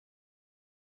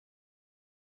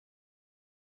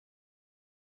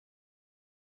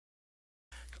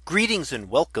Greetings and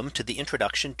welcome to the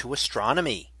introduction to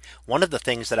astronomy. One of the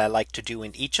things that I like to do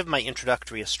in each of my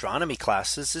introductory astronomy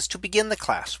classes is to begin the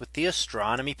class with the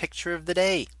astronomy picture of the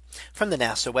day from the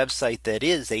NASA website, that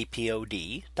is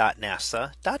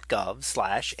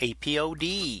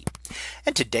apod.nasa.gov/apod.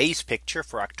 And today's picture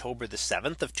for October the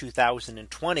 7th of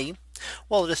 2020.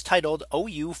 Well, it is titled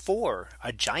Ou4,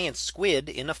 a giant squid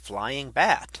in a flying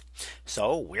bat.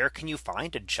 So where can you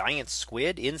find a giant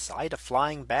squid inside a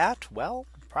flying bat? Well,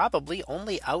 probably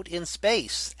only out in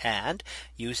space, and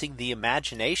using the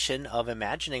imagination of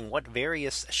imagining what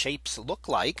various shapes look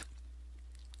like.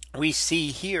 We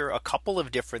see here a couple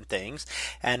of different things,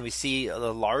 and we see a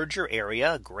larger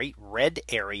area, a great red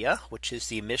area, which is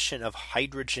the emission of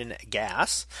hydrogen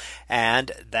gas.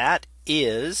 And that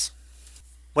is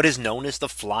what is known as the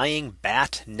Flying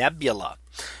Bat Nebula.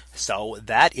 So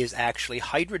that is actually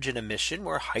hydrogen emission,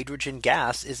 where hydrogen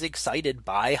gas is excited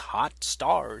by hot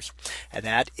stars, and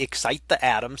that excite the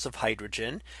atoms of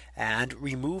hydrogen and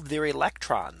remove their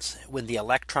electrons. When the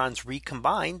electrons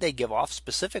recombine, they give off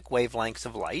specific wavelengths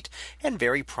of light, and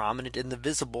very prominent in the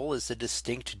visible is the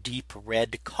distinct deep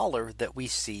red color that we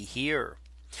see here.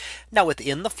 Now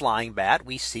within the flying bat,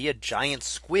 we see a giant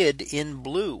squid in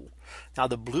blue. Now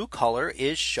the blue color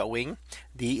is showing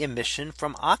the emission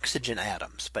from oxygen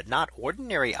atoms, but not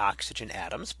ordinary oxygen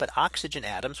atoms, but oxygen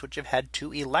atoms which have had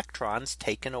 2 electrons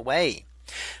taken away.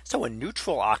 So a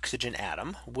neutral oxygen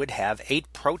atom would have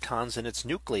 8 protons in its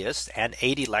nucleus and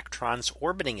 8 electrons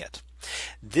orbiting it.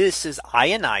 This is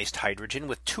ionized hydrogen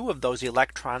with 2 of those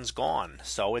electrons gone.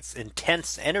 So it's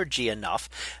intense energy enough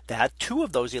that 2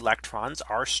 of those electrons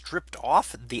are stripped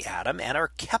off the atom and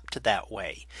are kept that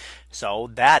way.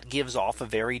 So that gives off a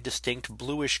very distinct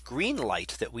bluish green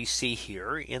light that we see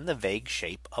here in the vague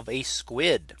shape of a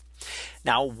squid.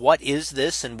 Now, what is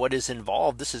this and what is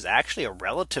involved? This is actually a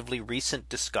relatively recent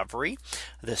discovery.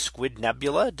 The Squid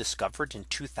Nebula, discovered in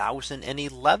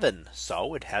 2011.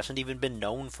 So it hasn't even been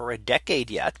known for a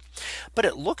decade yet. But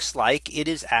it looks like it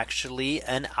is actually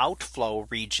an outflow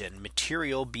region,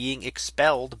 material being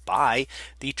expelled by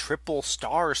the triple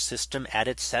star system at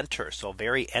its center. So a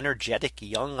very energetic,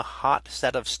 young, hot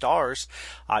set of stars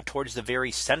towards the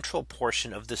very central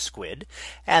portion of the squid.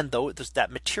 And though that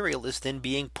material is then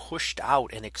being pushed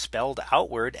out and expelled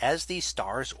outward as these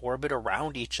stars orbit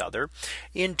around each other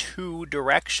in 2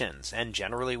 directions. And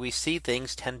generally we see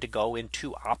things tend to go in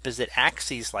 2 opposite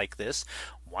axes like this.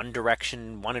 One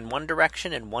direction, one in one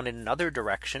direction and one in another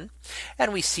direction.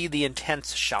 And we see the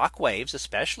intense shock waves,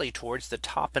 especially towards the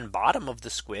top and bottom of the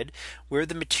squid, where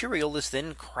the material is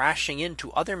then crashing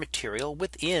into other material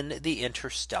within the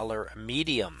interstellar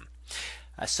medium.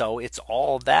 So it's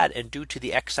all that, and due to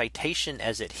the excitation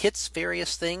as it hits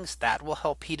various things, that will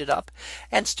help heat it up.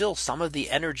 And still some of the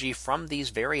energy from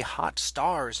these very hot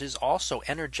stars is also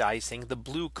energizing the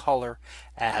blue color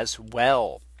as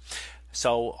well.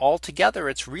 So altogether,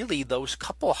 it's really those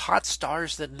couple hot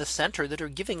stars that in the center that are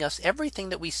giving us everything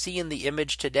that we see in the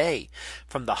image today,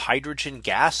 from the hydrogen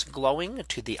gas glowing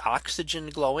to the oxygen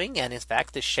glowing, and in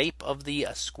fact the shape of the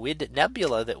Squid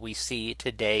Nebula that we see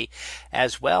today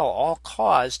as well, all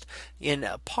caused in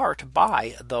part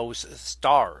by those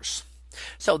stars.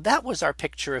 So that was our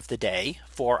picture of the day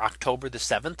for October the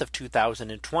 7th of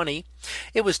 2020.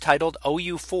 It was titled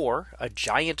Ou4, a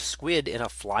giant squid in a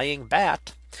flying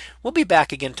bat. We'll be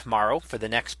back again tomorrow for the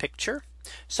next picture.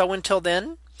 So until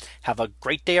then, have a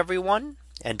great day, everyone,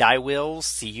 and I will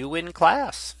see you in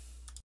class.